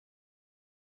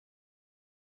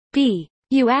B.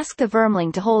 You ask the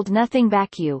vermling to hold nothing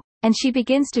back you, and she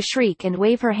begins to shriek and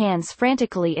wave her hands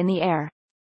frantically in the air.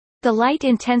 The light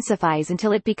intensifies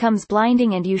until it becomes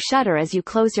blinding and you shudder as you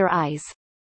close your eyes.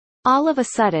 All of a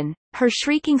sudden, her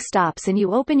shrieking stops and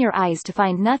you open your eyes to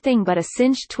find nothing but a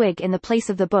singed twig in the place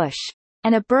of the bush,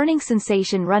 and a burning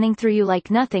sensation running through you like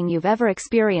nothing you've ever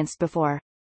experienced before.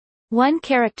 One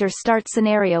character starts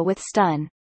scenario with stun.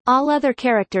 All other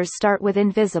characters start with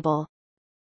invisible.